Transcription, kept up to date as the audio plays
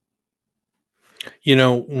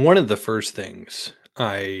One of the first things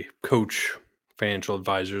I coach financial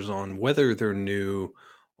advisors on, whether they're new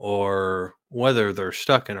or whether they're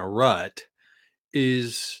stuck in a rut,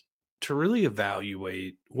 is to really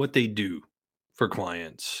evaluate what they do for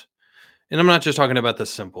clients. And I'm not just talking about the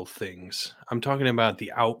simple things, I'm talking about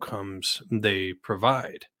the outcomes they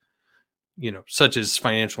provide, such as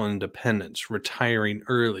financial independence, retiring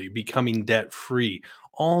early, becoming debt free,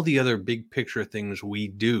 all the other big picture things we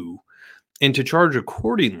do, and to charge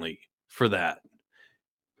accordingly for that.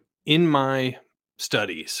 In my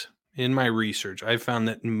studies, in my research, I found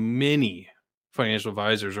that many financial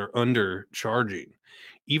advisors are undercharging.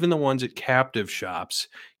 Even the ones at captive shops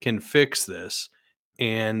can fix this.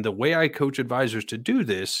 And the way I coach advisors to do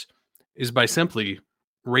this is by simply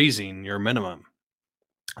raising your minimum.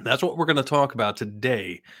 That's what we're going to talk about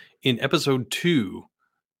today in episode 2,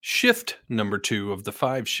 shift number 2 of the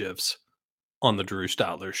 5 shifts on the Drew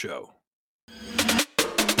Stotler Show.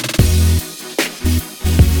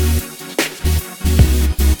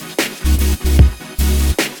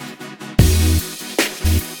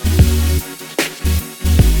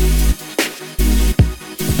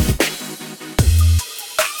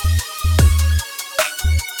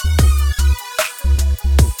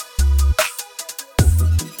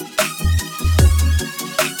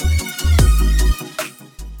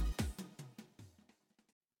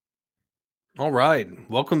 All right.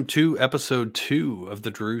 Welcome to episode 2 of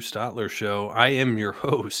the Drew Stotler Show. I am your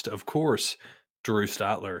host, of course, Drew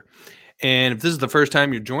Stotler. And if this is the first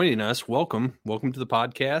time you're joining us, welcome. Welcome to the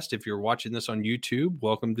podcast. If you're watching this on YouTube,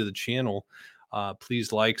 welcome to the channel.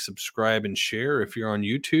 Please like, subscribe, and share if you're on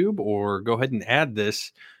YouTube, or go ahead and add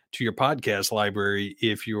this to your podcast library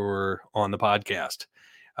if you're on the podcast.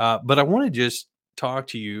 But I want to just talk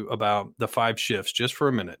to you about the 5 shifts just for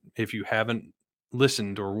a minute. If you haven't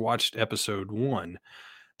listened or watched episode 1,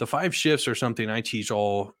 the 5 shifts are something I teach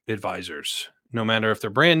all advisors, no matter if they're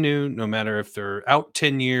brand new, no matter if they're out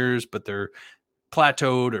 10 years, but they're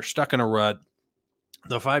plateaued or stuck in a rut.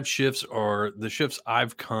 The 5 shifts are the shifts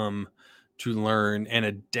I've come to learn and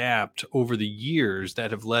adapt over the years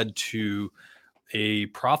that have led to a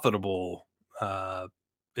profitable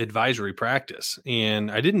advisory practice. And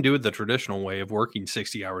I didn't do it the traditional way of working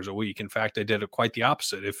 60 hours a week. In fact, I did it quite the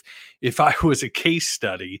opposite. If I was a case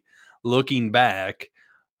study looking back,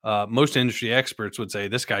 most industry experts would say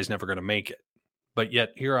this guy's never going to make it. But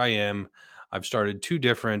yet here I am. I've started 2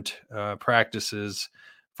 different practices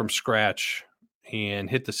from scratch and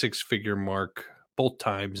hit the 6-figure mark both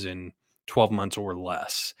times in 12 months or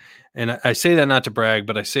less. And I say that not to brag,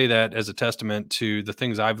 but I say that as a testament to the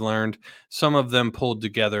things I've learned. Some of them pulled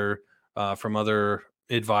together from other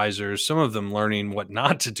advisors, some of them learning what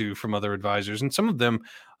not to do from other advisors, and some of them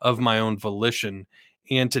of my own volition.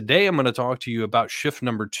 And today I'm going to talk to you about shift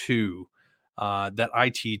number 2 that I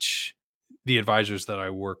teach the advisors that I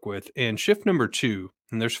work with. And shift number 2,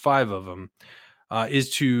 and there's 5 of them,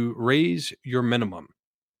 is to raise your minimum.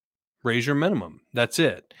 Raise your minimum. That's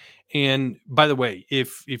it. And by the way,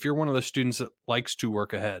 if you're one of the students that likes to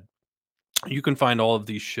work ahead, you can find all of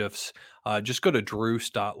these shifts. Just go to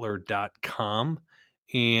drewstotler.com,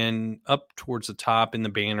 and up towards the top in the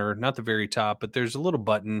banner, not the very top, but there's a little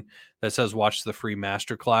button that says watch the free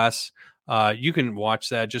masterclass. You can watch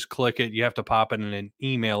that. Just click it. You have to pop in an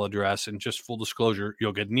email address, and just full disclosure,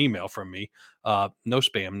 you'll get an email from me. No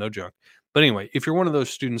spam, no junk. But anyway, if you're one of those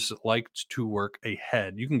students that likes to work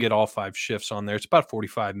ahead, you can get all 5 shifts on there. It's about a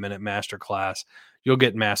 45-minute masterclass. You'll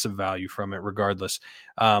get massive value from it regardless.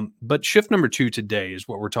 But shift number 2 today is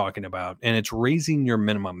what we're talking about, and it's raising your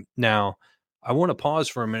minimum. Now, I want to pause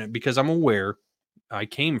for a minute because I'm aware I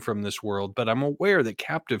came from this world, but I'm aware that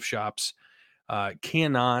captive shops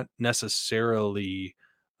cannot necessarily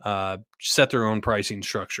set their own pricing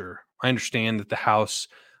structure. I understand that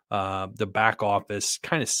the back office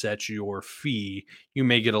kind of sets your fee. You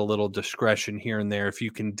may get a little discretion here and there if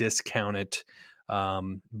you can discount it.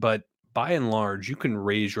 But by and large, you can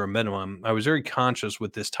raise your minimum. I was very conscious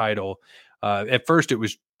with this title. At first, it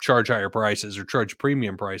was charge higher prices or charge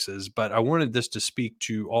premium prices, but I wanted this to speak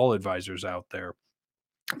to all advisors out there.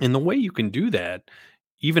 And the way you can do that,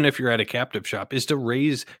 even if you're at a captive shop, is to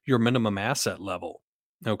raise your minimum asset level.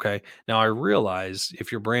 Okay. Now, I realize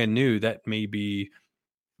if you're brand new, that may be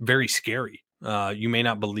very scary. You may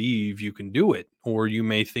not believe you can do it, or you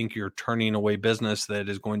may think you're turning away business that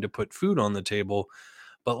is going to put food on the table.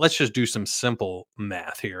 But let's just do some simple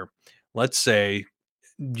math here. Let's say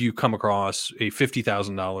you come across a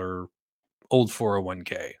 $50,000 old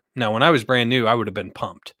 401k. Now, when I was brand new, I would have been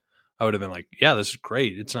pumped. I would have been like, yeah, this is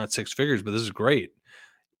great. It's not 6 figures, but this is great.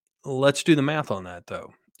 Let's do the math on that,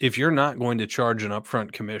 though. If you're not going to charge an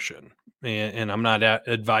upfront commission, And I'm not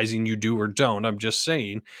advising you do or don't. I'm just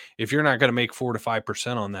saying if you're not going to make 4 to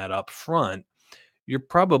 5% on that up front, you're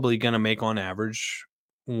probably going to make on average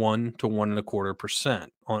 1 to 1.25%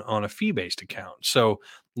 on a fee based account. So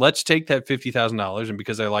let's take that $50,000, and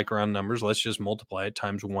because I like round numbers, let's just multiply it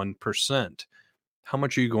times 1%. How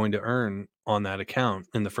much are you going to earn on that account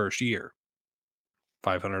in the first year?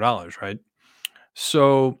 $500, right?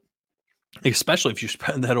 So especially if you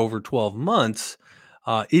spread that over 12 months,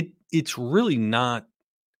 it's really not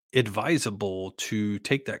advisable to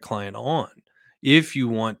take that client on if you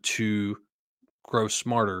want to grow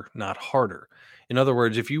smarter, not harder. In other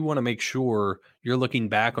words, if you want to make sure you're looking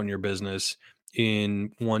back on your business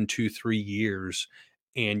in 1, 2, 3 years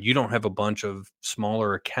and you don't have a bunch of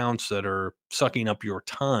smaller accounts that are sucking up your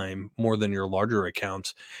time more than your larger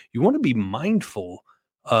accounts, you want to be mindful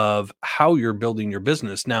of how you're building your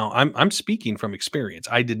business. Now, I'm speaking from experience.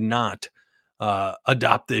 I did not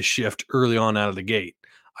adopt this shift early on out of the gate.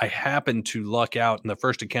 I happened to luck out, and the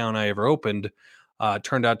first account I ever opened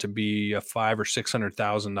turned out to be a $500,000 or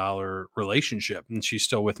 $600,000 relationship, and she's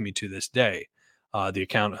still with me to this day. The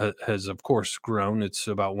account has, of course, grown. It's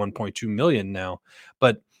about 1.2 million now.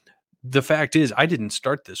 But the fact is, I didn't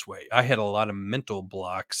start this way. I had a lot of mental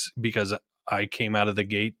blocks because I came out of the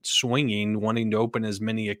gate swinging, wanting to open as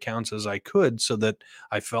many accounts as I could so that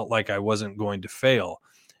I felt like I wasn't going to fail.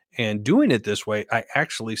 And doing it this way, I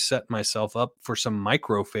actually set myself up for some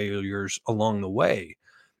micro failures along the way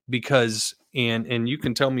because and you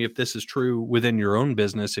can tell me if this is true within your own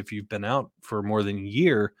business if you've been out for more than a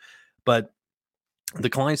year, but the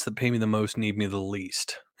clients that pay me the most need me the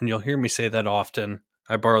least. And you'll hear me say that often.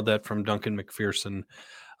 I borrowed that from Duncan McPherson,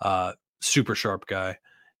 super sharp guy.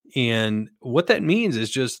 And what that means is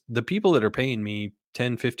just the people that are paying me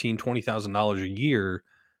 10, 15, $20,000 a year,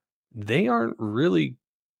 they aren't really,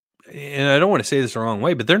 and I don't want to say this the wrong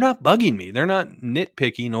way, but they're not bugging me. They're not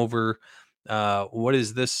nitpicking over what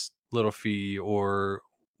is this little fee or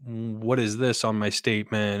what is this on my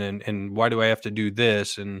statement and why do I have to do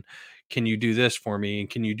this and can you do this for me and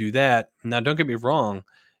can you do that? Now, don't get me wrong.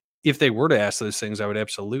 If they were to ask those things, I would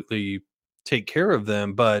absolutely take care of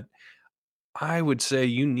them. But I would say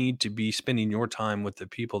you need to be spending your time with the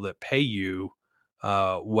people that pay you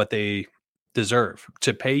what they deserve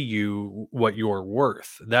to pay you what you're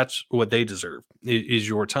worth. That's what they deserve is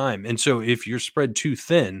your time. And so if you're spread too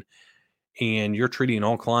thin and you're treating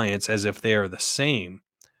all clients as if they are the same,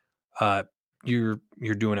 uh, you're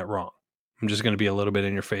doing it wrong. I'm just going to be a little bit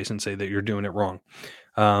in your face and say that you're doing it wrong.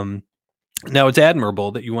 Um, Now it's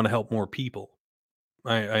admirable that you want to help more people.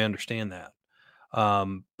 I understand that.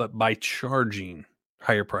 But by charging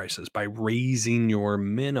higher prices, by raising your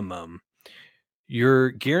minimum, you're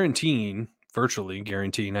guaranteeing, virtually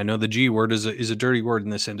guaranteeing. I know the G word is a dirty word in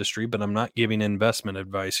this industry, but I'm not giving investment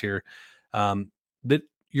advice here. That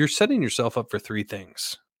you're setting yourself up for three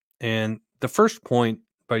things. And the first point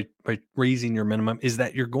by raising your minimum is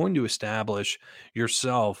that you're going to establish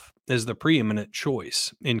yourself as the preeminent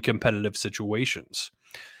choice in competitive situations.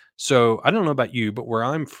 So I don't know about you, but where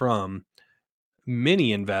I'm from,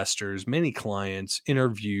 many investors, many clients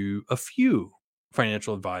interview a few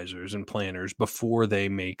financial advisors and planners before they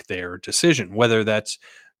make their decision, whether that's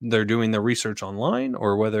they're doing the research online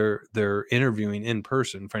or whether they're interviewing in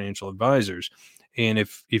person financial advisors. And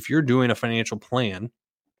if you're doing a financial plan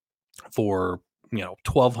for,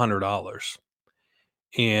 $1,200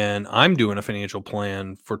 and I'm doing a financial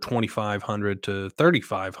plan for 2,500 to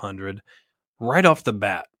 3,500, right off the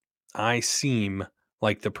bat, I seem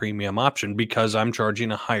like the premium option because I'm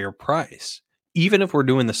charging a higher price, even if we're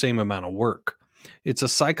doing the same amount of work. It's a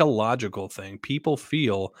psychological thing. People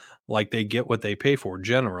feel like they get what they pay for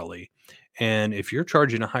generally. And if you're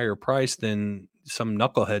charging a higher price than some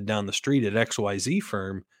knucklehead down the street at XYZ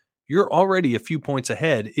firm, you're already a few points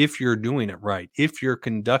ahead if you're doing it right, if you're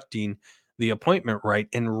conducting the appointment right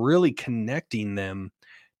and really connecting them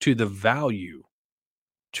to the value,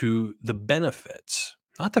 to the benefits,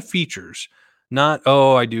 not the features, not,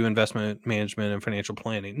 oh, I do investment management and financial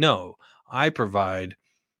planning. No, I provide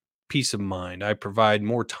peace of mind. I provide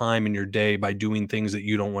more time in your day by doing things that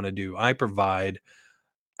you don't want to do. I provide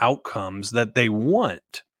outcomes that they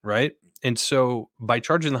want, right? And so by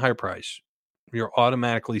charging the higher price, you're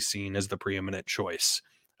automatically seen as the preeminent choice.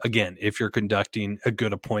 Again, if you're conducting a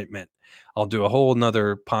good appointment, I'll do a whole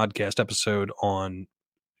nother podcast episode on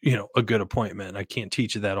a good appointment. I can't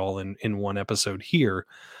teach you that all in one episode here.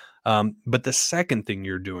 But the second thing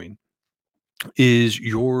you're doing is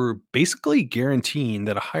you're basically guaranteeing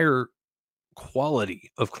that a higher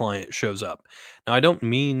quality of client shows up. Now, I don't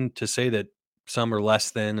mean to say that some are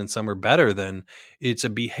less than and some are better than. It's a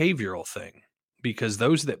behavioral thing. because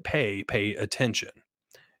those that pay attention.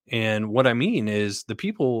 And what I mean is the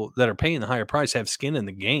people that are paying the higher price have skin in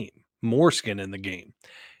the game, more skin in the game,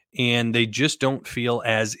 and they just don't feel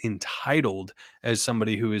as entitled as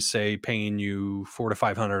somebody who is, say, paying you $400 to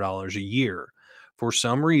 $500 a year for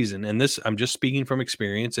some reason. And this, I'm just speaking from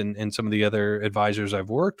experience, and some of the other advisors I've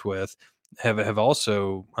worked with have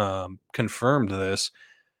also confirmed this.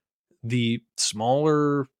 The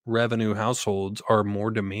smaller revenue households are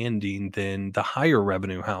more demanding than the higher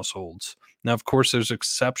revenue households. Now, of course, there's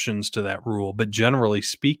exceptions to that rule, but generally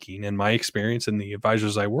speaking, in my experience and the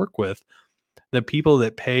advisors I work with, the people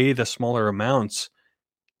that pay the smaller amounts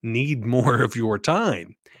need more of your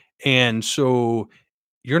time. And so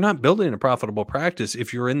you're not building a profitable practice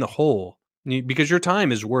if you're in the hole, because your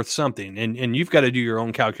time is worth something, and you've got to do your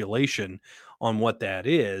own calculation on what that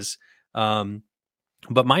is. Um,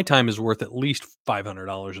 but my time is worth at least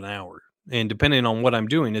 $500 an hour. And depending on what I'm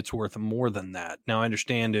doing, it's worth more than that. Now, I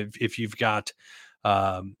understand if you've got,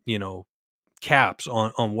 you know, caps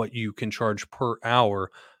on what you can charge per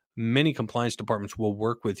hour, many compliance departments will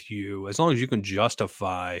work with you as long as you can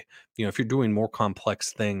justify, if you're doing more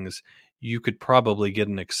complex things, you could probably get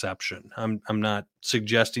an exception. I'm not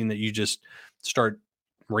suggesting that you just start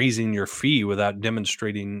raising your fee without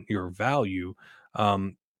demonstrating your value.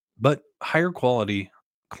 Um, but higher quality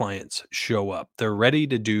clients show up. They're ready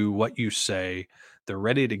to do what you say. They're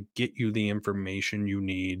ready to get you the information you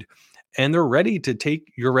need, and they're ready to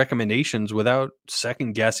take your recommendations without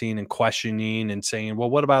second guessing and questioning and saying, well,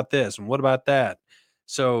 what about this and what about that?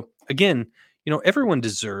 So again, everyone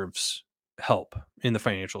deserves help in the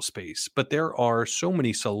financial space, but there are so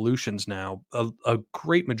many solutions now. A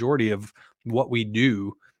great majority of what we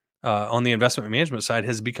do on the investment management side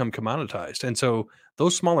has become commoditized, and so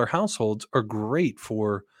those smaller households are great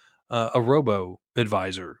for a robo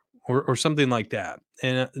advisor or something like that.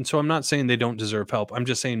 And so I'm not saying they don't deserve help. I'm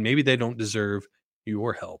just saying maybe they don't deserve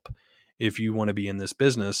your help if you want to be in this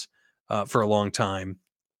business for a long time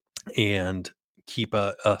and keep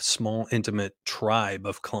a small, intimate tribe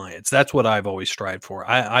of clients. That's what I've always strived for.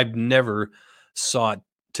 I've never sought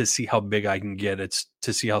to see how big I can get. It's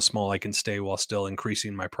to see how small I can stay while still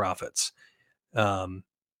increasing my profits. Um,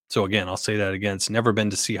 so again, I'll say that again. It's never been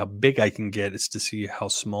to see how big I can get. It's to see how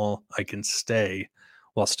small I can stay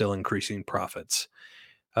while still increasing profits.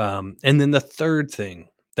 And then the third thing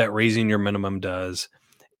that raising your minimum does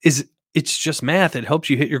is it's just math. It helps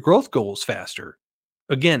you hit your growth goals faster.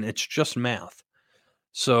 Again, it's just math.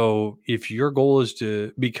 So if your goal is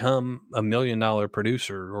to become $1 million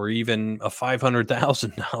producer or even a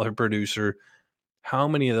 $500,000 producer, how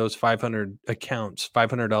many of those 500 accounts,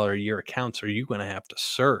 $500 a year accounts are you going to have to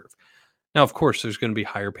serve? Now, of course, there's going to be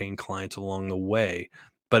higher paying clients along the way,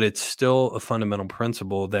 but it's still a fundamental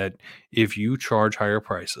principle that if you charge higher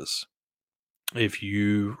prices, if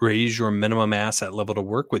you raise your minimum asset level to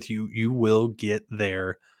work with you, you will get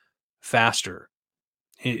there faster.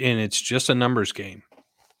 And it's just a numbers game.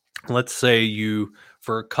 Let's say you,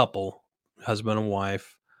 for a couple, husband and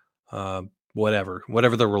wife, uh, whatever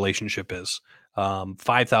the relationship is,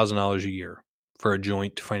 $5,000 a year for a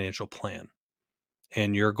joint financial plan,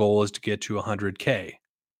 and your goal is to get to 100K.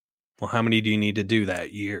 Well, how many do you need to do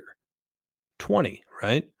that year? 20,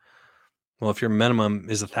 right? Well, if your minimum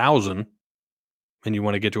is 1,000 and you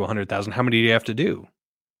want to get to 100,000, how many do you have to do?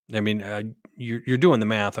 I mean, you're doing the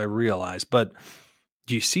math, I realize, but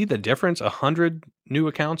do you see the difference? 100 new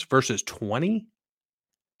accounts versus 20?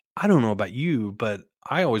 I don't know about you, but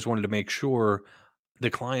I always wanted to make sure the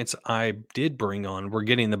clients I did bring on were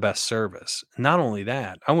getting the best service. Not only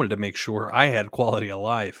that, I wanted to make sure I had quality of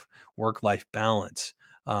life, work life balance.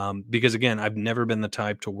 Because again, I've never been the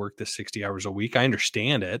type to work the 60 hours a week. I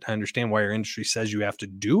understand it. I understand why our industry says you have to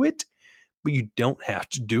do it, but you don't have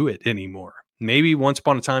to do it anymore. Maybe once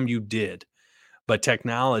upon a time you did, but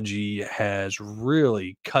technology has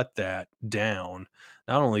really cut that down.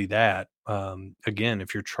 Not only that, again,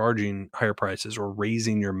 if you're charging higher prices or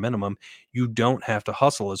raising your minimum, you don't have to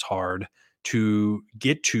hustle as hard to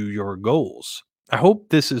get to your goals. I hope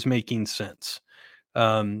this is making sense.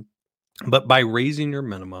 Um, but by raising your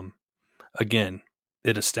minimum, again,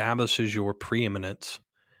 it establishes your preeminence.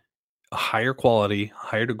 A higher quality,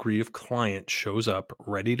 higher degree of client shows up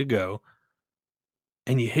ready to go,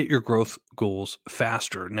 and you hit your growth goals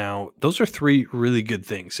faster. Now, those are three really good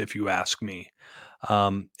things, if you ask me.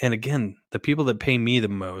 And again, the people that pay me the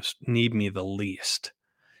most need me the least.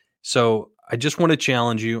 So I just want to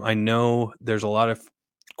challenge you. I know there's a lot of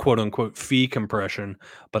quote unquote fee compression,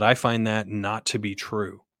 but I find that not to be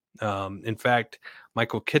true. In fact,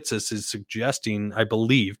 Michael Kitces is suggesting, I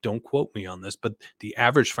believe, don't quote me on this, but the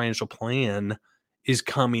average financial plan is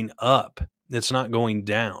coming up. It's not going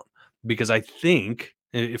down because I think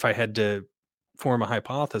if I had to form a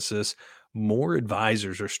hypothesis, more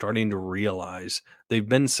advisors are starting to realize they've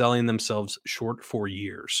been selling themselves short for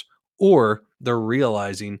years, or they're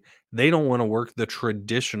realizing they don't want to work the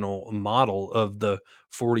traditional model of the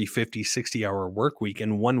 40, 50, 60 hour work week.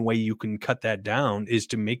 And one way you can cut that down is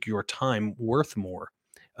to make your time worth more.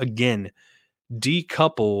 Again,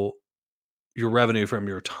 decouple your revenue from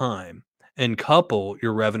your time and couple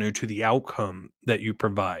your revenue to the outcome that you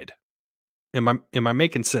provide. Am I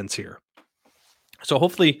making sense here? So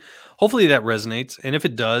hopefully that resonates. And if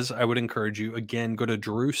it does, I would encourage you again, go to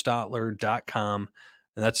drewstotler.com.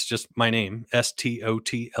 And that's just my name,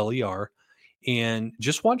 Stotler, and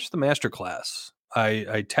just watch the masterclass.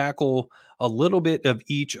 I tackle a little bit of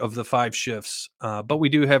each of the 5 shifts, but we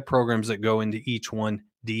do have programs that go into each one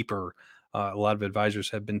deeper. A lot of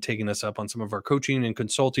advisors have been taking us up on some of our coaching and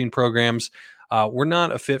consulting programs. We're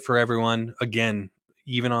not a fit for everyone. Again,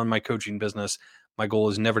 even on my coaching business, my goal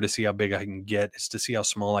is never to see how big I can get. It's to see how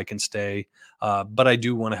small I can stay. But I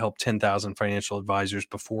do want to help 10,000 financial advisors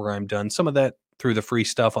before I'm done. Some of that through the free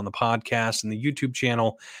stuff on the podcast and the YouTube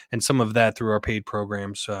channel, and some of that through our paid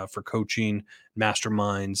programs for coaching,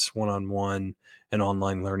 masterminds, one-on-one, and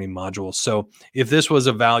online learning modules. So if this was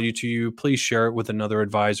of value to you, please share it with another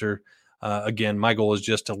advisor. Again, my goal is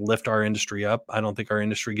just to lift our industry up. I don't think our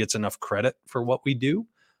industry gets enough credit for what we do.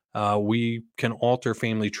 We can alter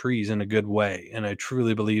family trees in a good way. And I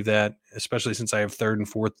truly believe that, especially since I have third and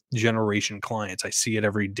fourth generation clients. I see it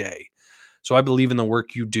every day. So I believe in the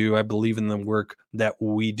work you do. I believe in the work that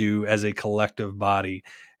we do as a collective body.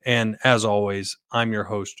 And as always, I'm your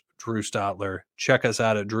host, Drew Stotler. Check us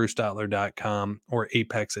out at drewstotler.com or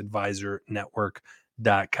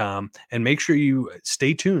apexadvisornetwork.com. And make sure you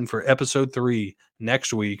stay tuned for episode 3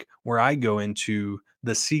 next week, where I go into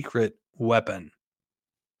the secret weapon.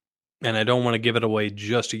 And I don't want to give it away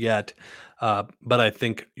just yet, but I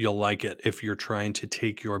think you'll like it if you're trying to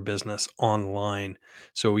take your business online.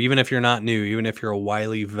 So even if you're not new, even if you're a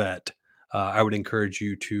wily vet, I would encourage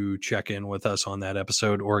you to check in with us on that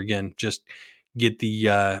episode, or again, just get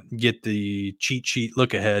the cheat sheet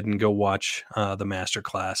look ahead and go watch the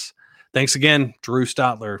masterclass. Thanks again, Drew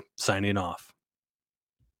Stotler signing off.